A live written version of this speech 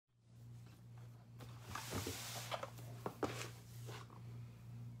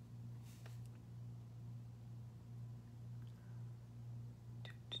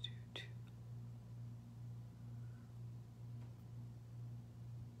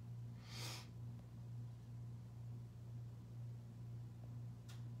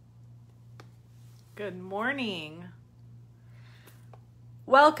Good morning.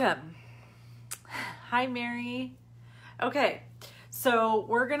 Welcome. Hi, Mary. Okay, so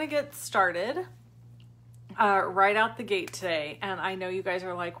we're gonna get started right out the gate today. And I know you guys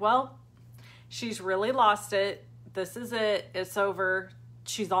are like, well, she's really lost it. This is it. It's over.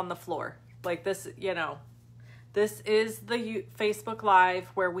 She's on the floor. Like this, you know, this is the Facebook Live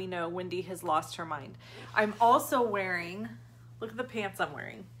where we know Wendy has lost her mind. I'm also wearing, look at the pants I'm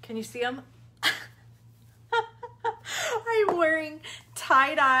wearing. Can you see them? I'm wearing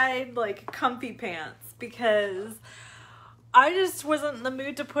tie-dyed, like, comfy pants because I just wasn't in the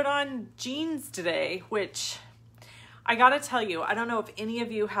mood to put on jeans today, which I gotta tell you, I don't know if any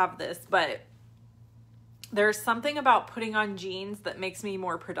of you have this, but there's something about putting on jeans that makes me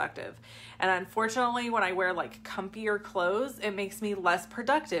more productive. And unfortunately, when I wear like comfier clothes, it makes me less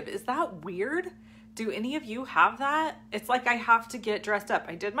productive. Is that weird? Do any of you have that? It's like I have to get dressed up.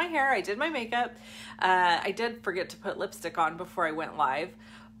 I did my hair, I did my makeup. I did forget to put lipstick on before I went live,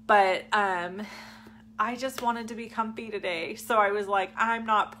 but I just wanted to be comfy today. So I was like, I'm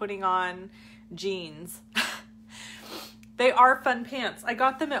not putting on jeans. They are fun pants. I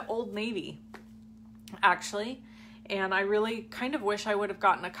got them at Old Navy, actually, and I really kind of wish I would have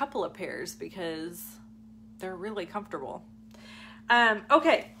gotten a couple of pairs because they're really comfortable.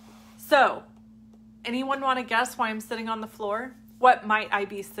 Okay, so anyone want to guess why I'm sitting on the floor? What might I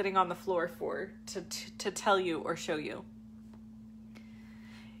be sitting on the floor for to tell you or show you?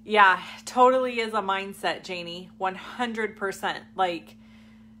 Yeah, totally is a mindset, Janie. 100%. Like,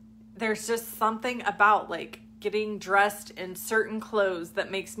 there's just something about like getting dressed in certain clothes that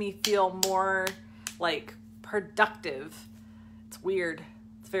makes me feel more like productive. It's weird.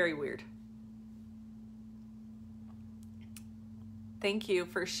 It's very weird. Thank you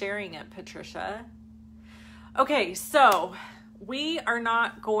for sharing it, Patricia. Okay, so we are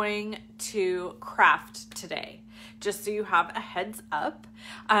not going to craft today, just so you have a heads up.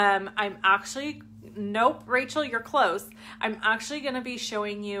 I'm actually, nope, Rachel, you're close. I'm actually going to be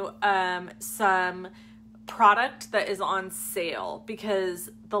showing you some product that is on sale because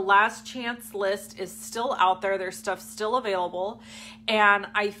the last chance list is still out there. There's stuff still available, and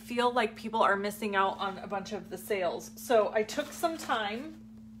I feel like people are missing out on a bunch of the sales. So I took some time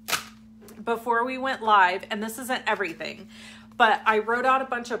before we went live, and this isn't everything, but I wrote out a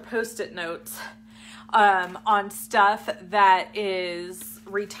bunch of Post-it notes on stuff that is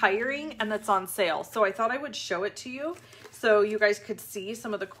retiring and that's on sale. So I thought I would show it to you so you guys could see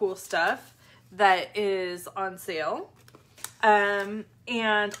some of the cool stuff that is on sale. And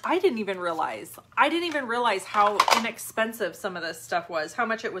I didn't even realize how inexpensive some of this stuff was, how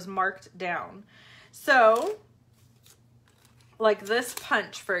much it was marked down. So like this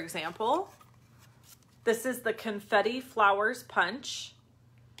punch, for example, this is the Confetti Flowers Punch,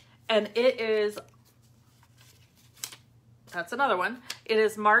 and it is, that's another one. It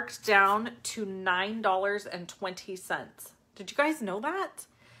is marked down to $9.20. Did you guys know that?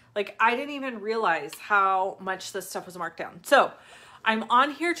 Like, I didn't even realize how much this stuff was marked down. So I'm on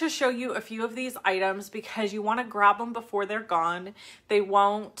here to show you a few of these items because you want to grab them before they're gone. They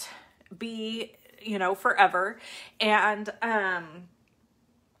won't be, you know, forever. And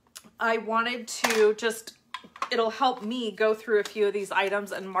I wanted to just, it'll help me go through a few of these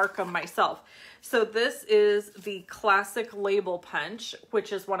items and mark them myself. So this is the classic label punch,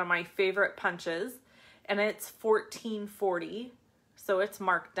 which is one of my favorite punches, and it's $14.40. So it's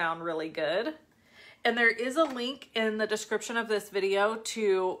marked down really good. And there is a link in the description of this video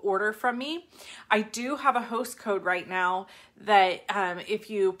to order from me. I do have a host code right now that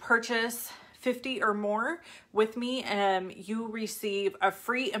if you purchase 50 or more with me, you receive a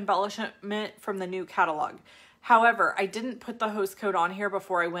free embellishment from the new catalog. However, I didn't put the host code on here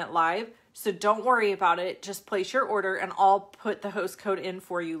before I went live, so don't worry about it. Just place your order and I'll put the host code in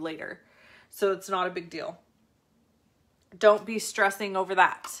for you later. So it's not a big deal. Don't be stressing over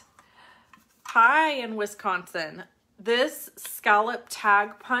that. Hi in Wisconsin. This scallop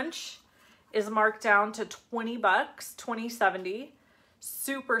tag punch is marked down to 20 bucks, $20.70.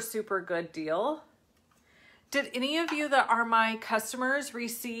 Super, super good deal. Did any of you that are my customers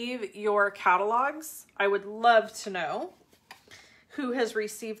receive your catalogs? I would love to know who has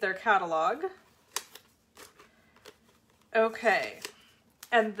received their catalog. Okay.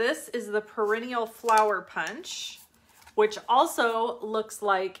 And this is the Perennial Flower Punch, which also looks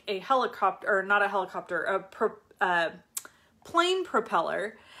like a helicopter, or not a helicopter, a plane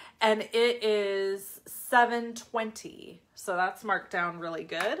propeller, and it is $7.20. So that's marked down really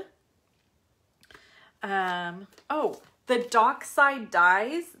good. Oh, the dockside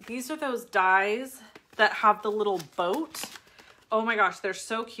dies. These are those dies that have the little boat Oh my gosh, they're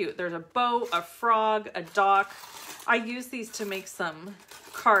so cute. There's a boat, a frog, a dock. I use these to make some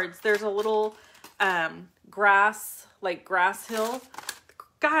cards. There's a little grass hill.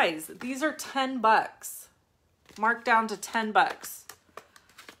 Guys, these are 10 bucks. Marked down to 10 bucks.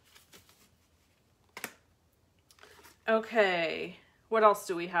 Okay, what else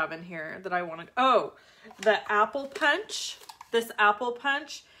do we have in here that I want to... Oh, the apple punch. This apple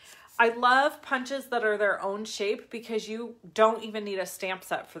punch. I love punches that are their own shape because you don't even need a stamp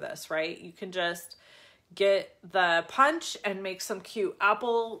set for this, right? You can just get the punch and make some cute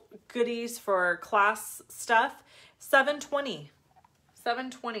apple goodies for class stuff. $7.20.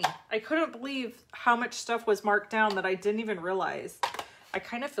 $7.20. I couldn't believe how much stuff was marked down that I didn't even realize. I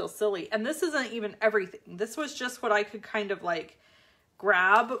kind of feel silly. And this isn't even everything. This was just what I could kind of like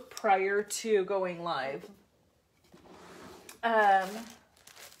grab prior to going live. Let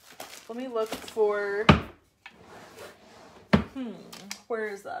me look for, where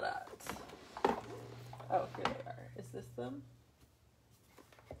is that at? Oh, here they are. Is this them?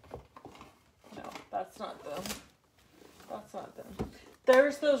 No, that's not them. That's not them.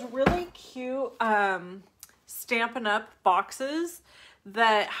 There's those really cute Stampin' Up boxes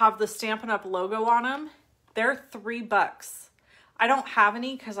that have the Stampin' Up logo on them. They're $3. I don't have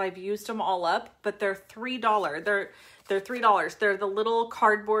any because I've used them all up, but they're $3. They're $3. They're the little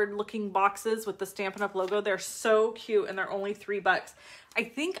cardboard looking boxes with the Stampin' Up logo. They're so cute and they're only $3. I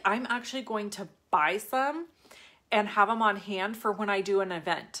think I'm actually going to buy some and have them on hand for when I do an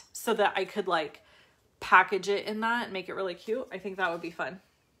event so that I could like package it in that and make it really cute. I think that would be fun.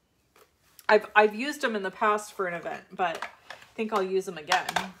 I've used them in the past for an event, but I think I'll use them again.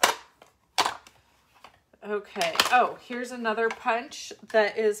 Okay. Oh, here's another punch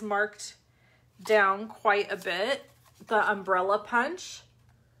that is marked down quite a bit. The umbrella punch,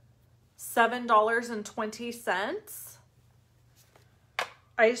 $7.20.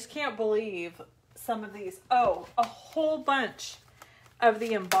 I just can't believe some of these. Oh, a whole bunch of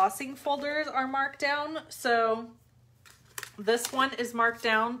the embossing folders are marked down. So this one is marked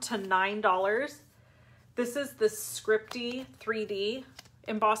down to $9. This is the Scripty 3D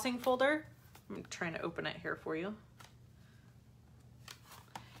embossing folder. I'm trying to open it here for you.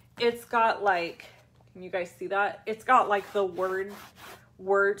 It's got like, can you guys see that? It's got like the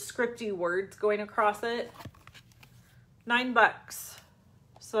scripty words going across it. $9.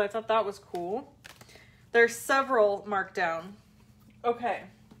 So I thought that was cool. There's several marked down. Okay.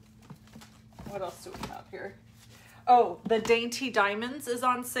 What else do we have here? Oh, the Dainty Diamonds is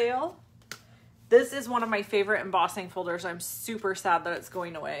on sale. This is one of my favorite embossing folders. I'm super sad that it's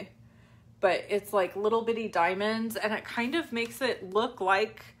going away. But it's like little bitty diamonds and it kind of makes it look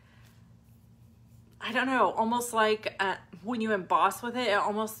like, I don't know, almost like when you emboss with it, it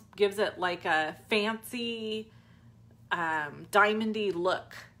almost gives it like a fancy diamondy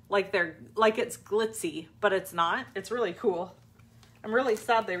look. Like it's glitzy, but it's not. It's really cool. I'm really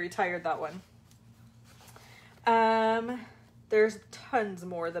sad they retired that one. There's tons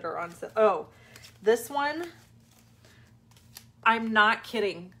more that are on sale. Oh, this one, I'm not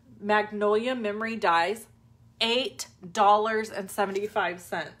kidding. Magnolia Memory Dies,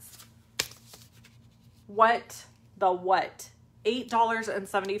 $8.75. What the what?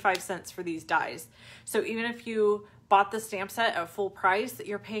 $8.75 for these dies. So even if you bought the stamp set at full price,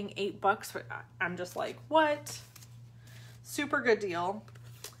 you're paying $8 for. I'm just like, what? Super good deal.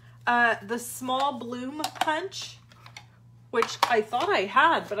 The Small Bloom Punch, which I thought I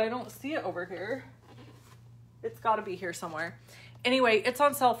had, but I don't see it over here. It's got to be here somewhere. Anyway, it's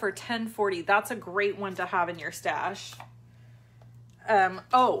on sale for $10.40. That's a great one to have in your stash.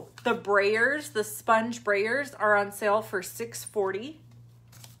 Oh, the brayers, the sponge brayers are on sale for $6.40.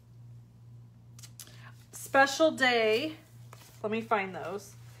 Special Day. Let me find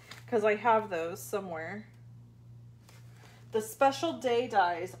those because I have those somewhere. The Special Day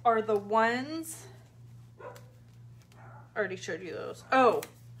dies are the ones. I already showed you those. Oh,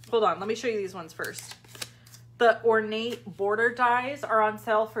 hold on. Let me show you these ones first. The Ornate Border dies are on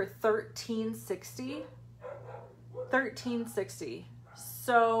sale for $13.60. $13.60.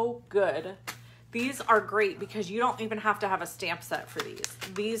 So good. These are great because you don't even have to have a stamp set for these.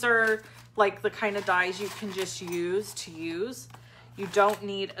 These are like the kind of dies you can just use to use. You don't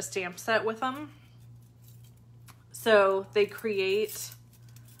need a stamp set with them. So they create,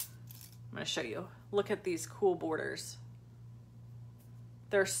 I'm going to show you. Look at these cool borders.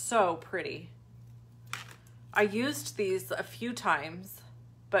 They're so pretty. I used these a few times,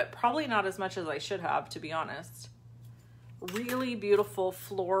 but probably not as much as I should have, to be honest. Really beautiful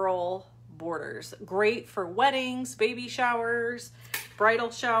floral borders. Great for weddings, baby showers,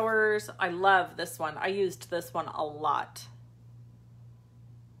 bridal showers. I love this one. I used this one a lot.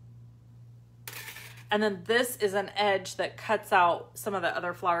 And then this is an edge that cuts out some of the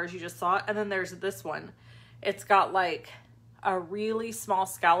other flowers you just saw. And then there's this one. It's got like a really small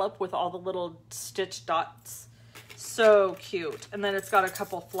scallop with all the little stitch dots. So cute. And then it's got a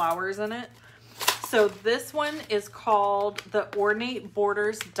couple flowers in it. So this one is called the Ornate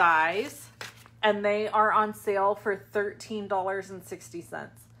Borders Dies, and they are on sale for $13.60.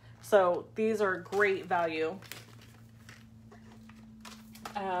 So these are great value.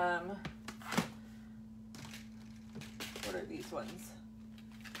 What are these ones?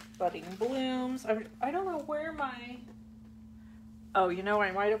 Budding Blooms. I don't know where my... Oh, you know,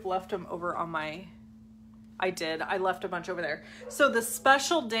 I might have left them over on my... I did. I left a bunch over there. So the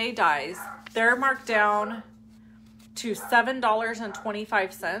special day dies, they're marked down to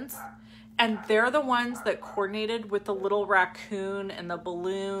 $7.25. And they're the ones that coordinated with the little raccoon and the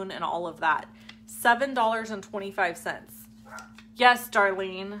balloon and all of that. $7.25. Yes,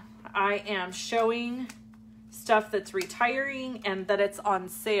 Darlene, I am showing stuff that's retiring and that it's on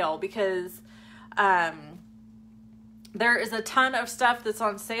sale because there is a ton of stuff that's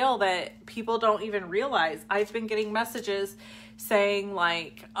on sale that people don't even realize. I've been getting messages saying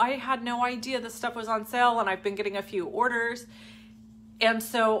like, I had no idea this stuff was on sale, and I've been getting a few orders. And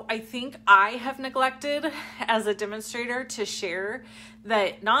so I think I have neglected as a demonstrator to share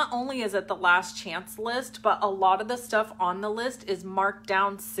that not only is it the last chance list, but a lot of the stuff on the list is marked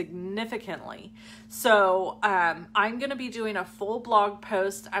down significantly. So I'm going to be doing a full blog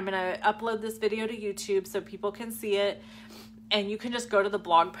post. I'm going to upload this video to YouTube so people can see it. And you can just go to the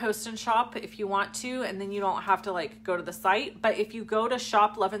blog post and shop if you want to, and then you don't have to like go to the site. But if you go to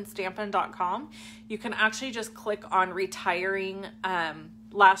shoploveandstampin.com, you can actually just click on retiring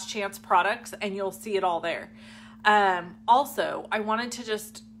last chance products and you'll see it all there. Also, I wanted to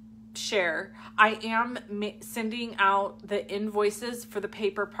just share, I am sending out the invoices for the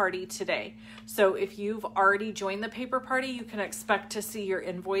paper party today. So if you've already joined the paper party, you can expect to see your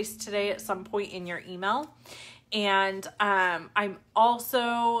invoice today at some point in your email. And I'm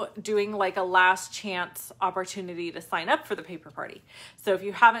also doing like a last chance opportunity to sign up for the paper party. So if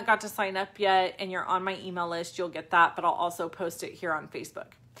you haven't got to sign up yet and you're on my email list, you'll get that, but I'll also post it here on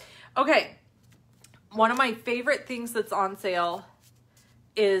Facebook. Okay, one of my favorite things that's on sale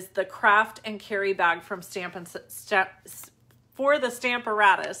is the craft and carry bag from for the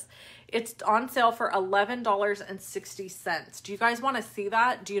Stamparatus. It's on sale for $11.60. Do you guys want to see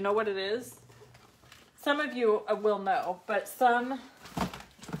that? Do you know what it is? Some of you will know, but some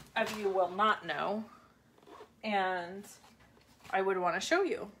of you will not know, and I would want to show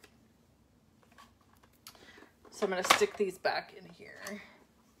you. So I'm going to stick these back in here.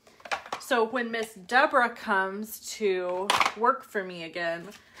 So when Miss Deborah comes to work for me again,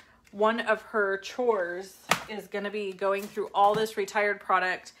 one of her chores is going to be going through all this retired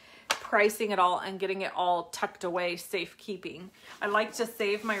product, pricing it all, and getting it all tucked away, safekeeping. I like to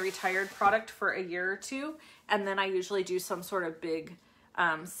save my retired product for a year or two, and then I usually do some sort of big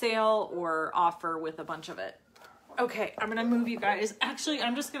sale or offer with a bunch of it. Okay, I'm gonna move you guys. Actually,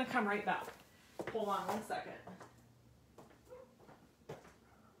 I'm just gonna come right back. Hold on one second.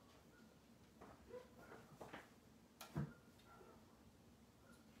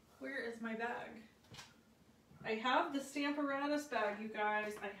 Where is my bag? I have the Stamparatus bag, you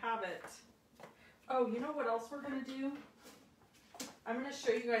guys. I have it. Oh, you know what else we're going to do? I'm going to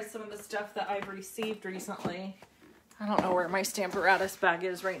show you guys some of the stuff that I've received recently. I don't know where my Stamparatus bag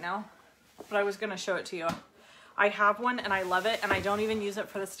is right now, but I was going to show it to you. I have one and I love it, and I don't even use it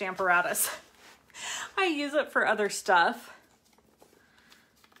for the Stamparatus. I use it for other stuff.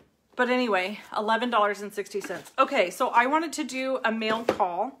 But anyway, $11.60. Okay, so I wanted to do a mail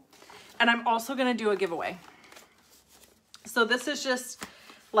call, and I'm also going to do a giveaway. So this is just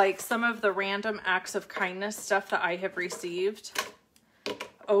like some of the random acts of kindness stuff that I have received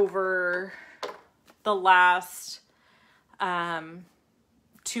over the last 2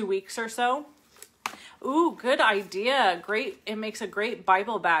 weeks or so. Ooh, good idea. Great. It makes a great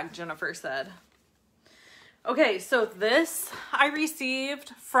Bible bag, Jennifer said. Okay, so this I received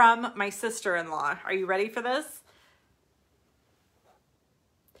from my sister-in-law. Are you ready for this?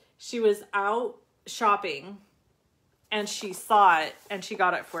 She was out shopping and she saw it and she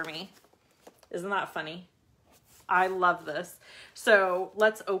got it for me. Isn't that funny? I love this. So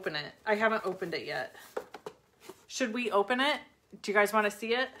let's open it. I haven't opened it yet. Should we open it? Do you guys want to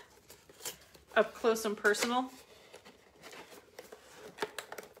see it? Up close and personal?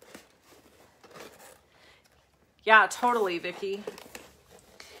 Yeah, totally, Vicki.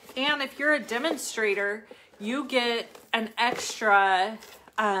 And if you're a demonstrator, you get an extra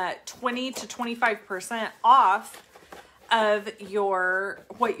 20 to 25% off of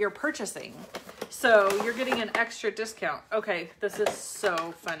what you're purchasing. So you're getting an extra discount. Okay, this is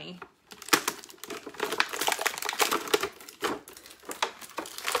so funny.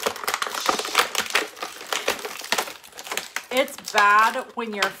 It's bad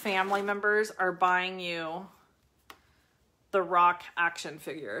when your family members are buying you the Rock action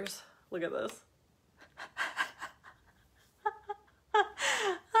figures. Look at this.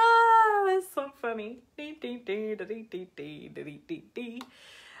 Ah, that's so funny.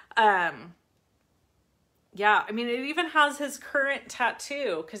 Yeah, I mean, it even has his current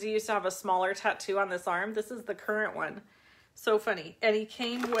tattoo because he used to have a smaller tattoo on this arm. This is the current one. So funny. And he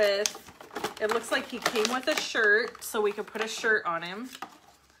came with, it looks like he came with a shirt, so we could put a shirt on him.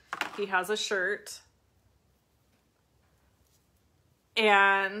 He has a shirt.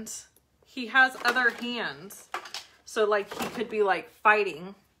 And he has other hands. So like he could be like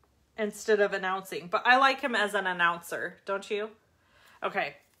fighting instead of announcing. But I like him as an announcer, don't you?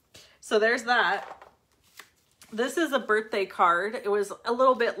 Okay, so there's that. This is a birthday card. It was a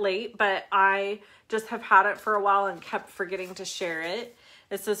little bit late, but I just have had it for a while and kept forgetting to share it.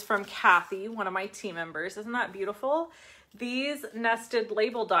 This is from Kathy, one of my team members. Isn't that beautiful? These nested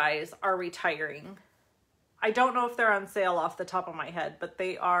label dies are retiring. I don't know if they're on sale off the top of my head, but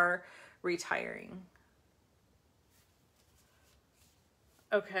they are retiring.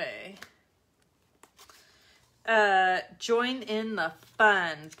 Okay. Join in the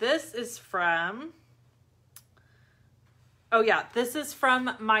fun. This is from... Oh yeah, this is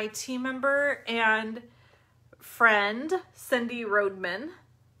from my team member and friend, Cindy Rodman.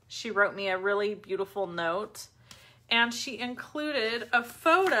 She wrote me a really beautiful note and she included a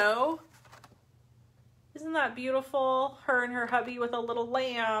photo. Isn't that beautiful? Her and her hubby with a little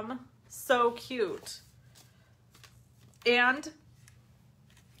lamb. So cute. And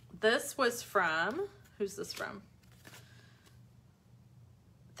this was from, who's this from?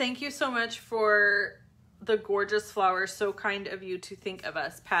 Thank you so much for the gorgeous flowers. So kind of you to think of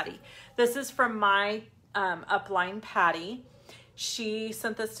us, Patty. This is from my upline, Patty. She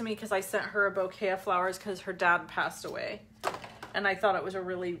sent this to me because I sent her a bouquet of flowers because her dad passed away. And I thought it was a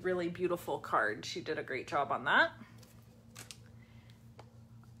really, really beautiful card. She did a great job on that.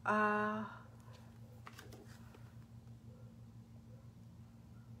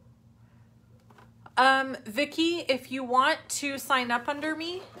 Vicky, if you want to sign up under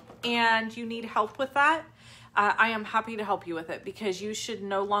me and you need help with that, I am happy to help you with it because you should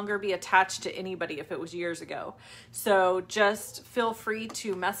no longer be attached to anybody if it was years ago. So just feel free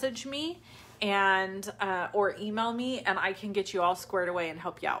to message me and or email me and I can get you all squared away and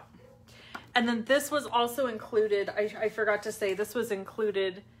help you out. And then this was also included, I forgot to say, this was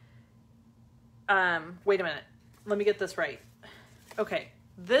included, wait a minute, let me get this right. Okay,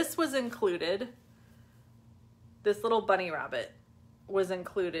 this was included, this little bunny rabbit was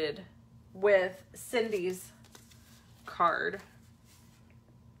included with Cindy's card.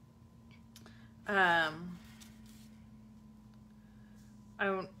 I'm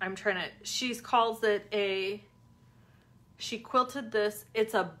trying to, she calls it a, she quilted this,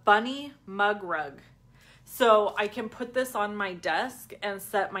 it's a bunny mug rug. So I can put this on my desk and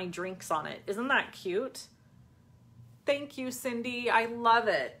set my drinks on it. Isn't that cute? Thank you, Cindy. I love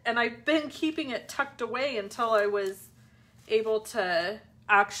it. And I've been keeping it tucked away until I was able to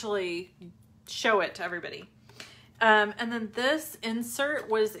actually show it to everybody. And then this insert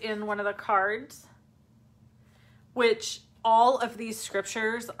was in one of the cards, which all of these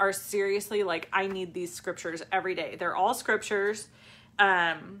scriptures are seriously like, I need these scriptures every day. They're all scriptures.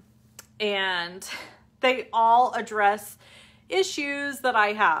 And they all address issues that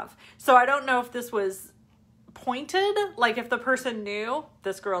I have. So I don't know if this was pointed, like if the person knew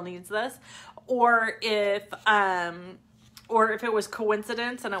this girl needs this, or if it was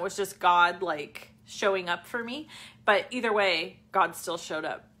coincidence and it was just God like showing up for me. But either way, God still showed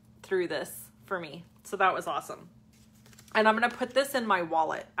up through this for me. So that was awesome. And I'm going to put this in my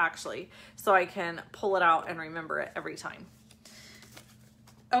wallet actually, so I can pull it out and remember it every time.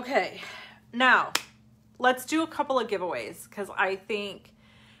 Okay, now let's do a couple of giveaways because I think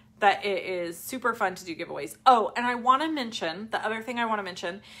that it is super fun to do giveaways. Oh, and I want to mention, the other thing I want to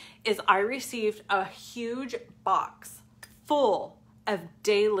mention is I received a huge box full of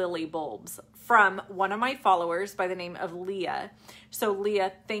daylily bulbs from one of my followers by the name of Leah. So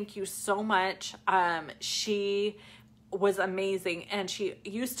Leah, thank you so much. She was amazing and she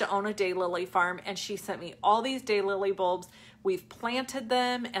used to own a daylily farm and she sent me all these daylily bulbs. We've planted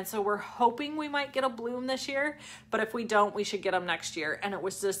them and so we're hoping we might get a bloom this year, but if we don't, we should get them next year. And it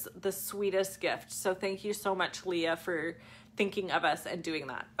was just the sweetest gift. So thank you so much, Leah, for thinking of us and doing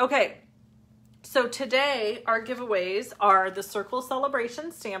that. Okay, so today our giveaways are the Circle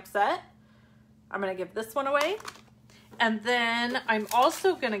Celebration stamp set. I'm going to give this one away. And then I'm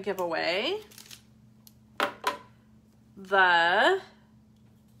also going to give away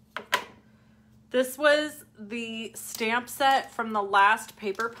this was the stamp set from the last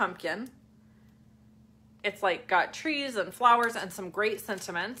Paper Pumpkin. It's like got trees and flowers and some great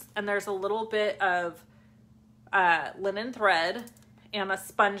sentiments. And there's a little bit of linen thread and a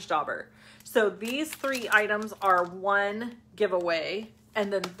sponge dauber. So these 3 items are one giveaway.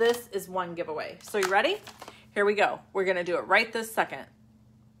 And then this is one giveaway. So you ready? Here we go. We're going to do it right this second.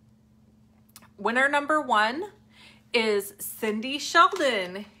 Winner number 1 is Cindy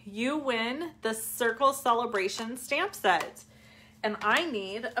Sheldon. You win the Circle Celebration stamp set. And I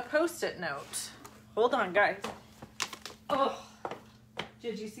need a Post-it note. Hold on, guys. Oh,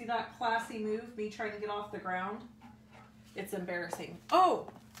 did you see that classy move, me trying to get off the ground? It's embarrassing. Oh,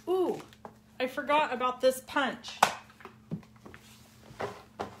 ooh, I forgot about this punch.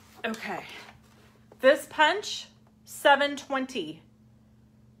 Okay. This punch, $7.20.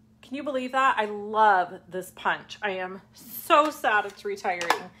 Can you believe that? I love this punch. I am so sad it's retiring.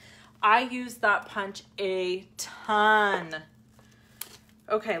 I use that punch a ton.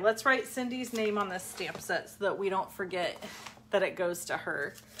 Okay, let's write Cindy's name on this stamp set so that we don't forget that it goes to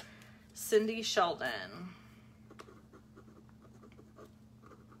her. Cindy Sheldon.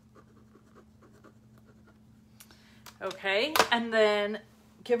 Okay, and then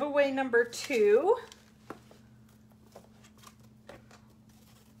giveaway number 2.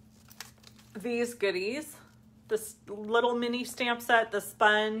 These goodies, this little mini stamp set, the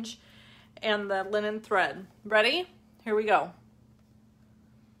sponge, and the linen thread. Ready? Here we go.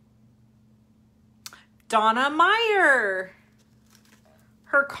 Donna Meyer.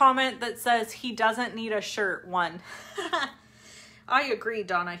 Her comment that says he doesn't need a shirt won. I agree,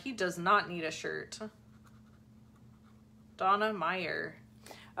 Donna. He does not need a shirt. Donna Meyer.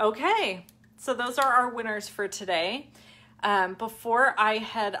 Okay, so those are our winners for today. Before I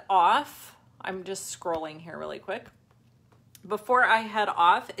head off, I'm just scrolling here really quick. Before I head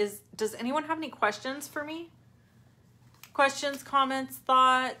off, does anyone have any questions for me? Questions, comments,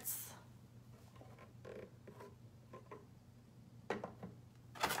 thoughts?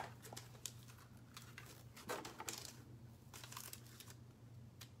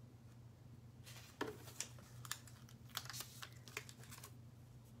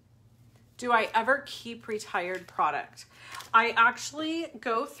 Do I ever keep retired product? I actually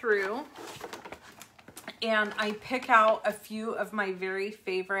go through and I pick out a few of my very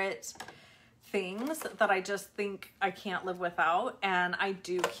favorite things that I just think I can't live without, and I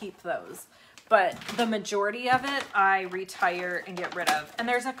do keep those. But the majority of it I retire and get rid of. And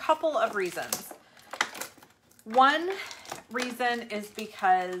there's a couple of reasons. One reason is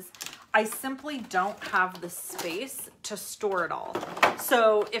because I simply don't have the space to store it all.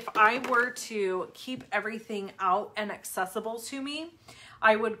 So if I were to keep everything out and accessible to me,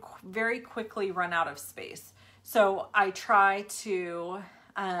 I would very quickly run out of space. So I try to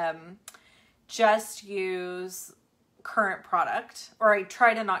just use current product, or I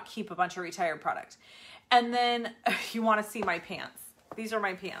try to not keep a bunch of retired product. And then you want to see my pants. These are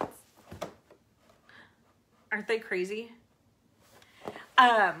my pants. Aren't they crazy?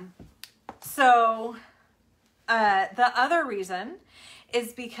 The other reason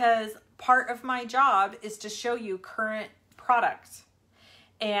is because part of my job is to show you current product,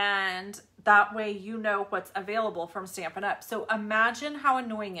 and that way you know what's available from Stampin' Up. So imagine how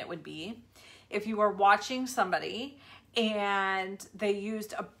annoying it would be if you were watching somebody and they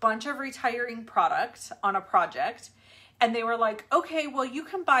used a bunch of retiring product on a project, and they were like, okay, well, you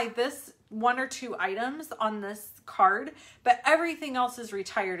can buy this 1 or 2 items on this card, but everything else is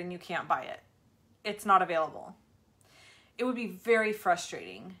retired and you can't buy it. It's not available. It would be very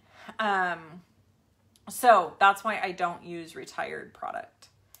frustrating. So that's why I don't use retired product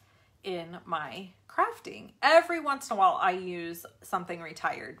in my crafting. Every once in a while I use something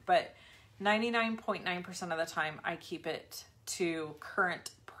retired, but 99.9% of the time I keep it to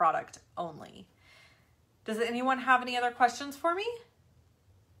current product only. Does anyone have any other questions for me?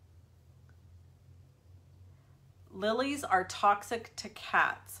 Lilies are toxic to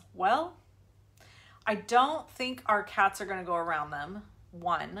cats. Well, I don't think our cats are going to go around them.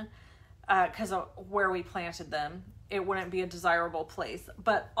 One, because of where we planted them, it wouldn't be a desirable place.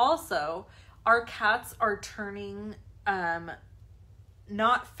 But also, our cats are turning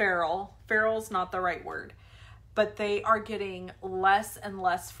not feral. Feral's not the right word. But they are getting less and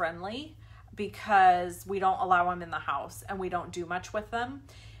less friendly because we don't allow them in the house and we don't do much with them.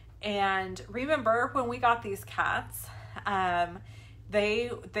 And remember, when we got these cats,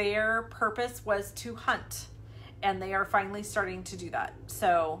 their purpose was to hunt, and they are finally starting to do that.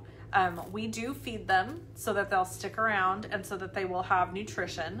 So We do feed them so that they'll stick around and so that they will have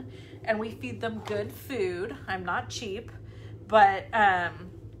nutrition, and we feed them good food. I'm not cheap, but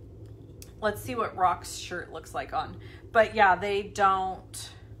let's see what Rock's shirt looks like on. But yeah, they don't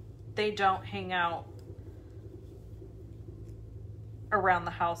hang out around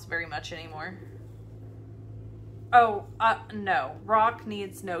the house very much anymore. Oh, no. Rock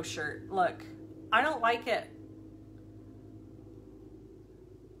needs no shirt. Look, I don't like it.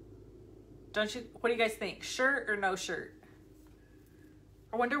 Don't you? What do you guys think? Shirt or no shirt?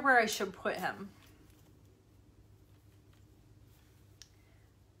 I wonder where I should put him.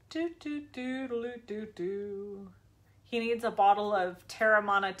 He needs a bottle of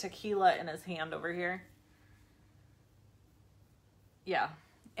Terramana tequila in his hand over here. Yeah.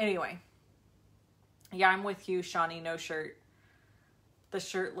 Anyway. Yeah, I'm with you, Shawnee. No shirt. The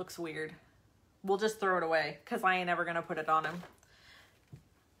shirt looks weird. We'll just throw it away because I ain't ever going to put it on him.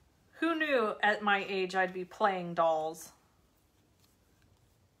 Who knew at my age I'd be playing dolls?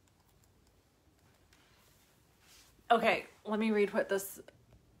 Okay, let me read what this...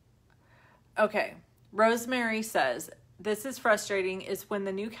 Okay, Rosemary says, this is frustrating is when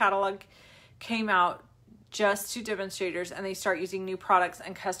the new catalog came out just to demonstrators and they start using new products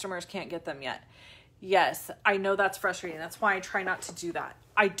and customers can't get them yet. Yes, I know that's frustrating. That's why I try not to do that.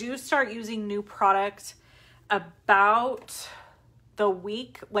 I do start using new product about the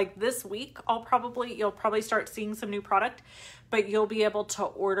week, like this week. You'll probably start seeing some new product, but you'll be able to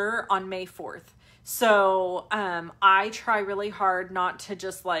order on May 4th. So I try really hard not to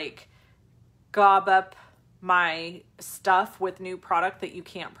just like gob up my stuff with new product that you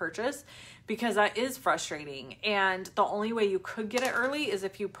can't purchase, because that is frustrating. And the only way you could get it early is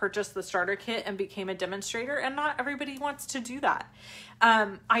if you purchased the starter kit and became a demonstrator, and not everybody wants to do that.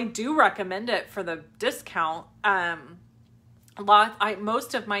 I do recommend it for the discount.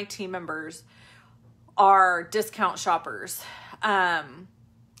 Most of my team members are discount shoppers.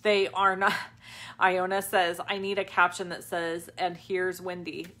 They are not. Iona says, I need a caption that says, and here's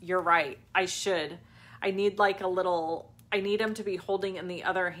Wendy. You're right. I should. I need like a little, I need him to be holding in the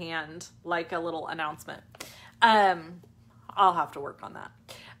other hand, like a little announcement. I'll have to work on that.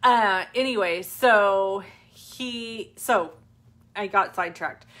 Anyway, so I got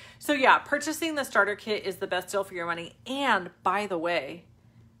sidetracked. So yeah, purchasing the starter kit is the best deal for your money. And by the way,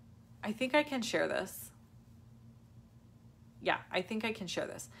 I think I can share this. Yeah, I think I can share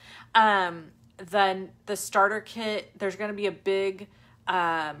this. Then the starter kit, there's going to be a big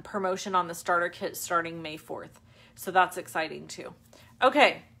promotion on the starter kit starting May 4th. So that's exciting too.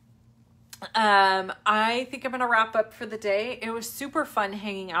 Okay. I think I'm going to wrap up for the day. It was super fun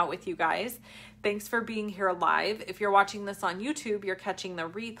hanging out with you guys. Thanks for being here live. If you're watching this on YouTube, you're catching the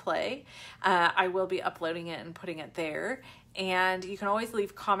replay. I will be uploading it and putting it there. And you can always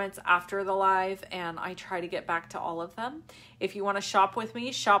leave comments after the live, and I try to get back to all of them. If you want to shop with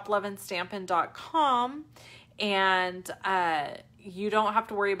me, shoploveandstampin.com, and you don't have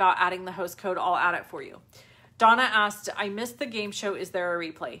to worry about adding the host code. I'll add it for you. Donna asked, I missed the game show. Is there a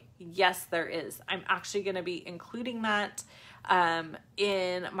replay? Yes, there is. I'm actually going to be including that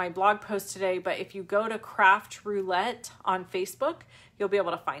in my blog post today, but if you go to Craft Roulette on Facebook, you'll be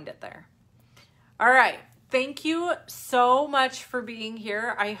able to find it there. All right. Thank you so much for being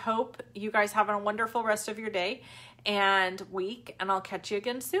here. I hope you guys have a wonderful rest of your day and week, and I'll catch you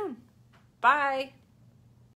again soon. Bye.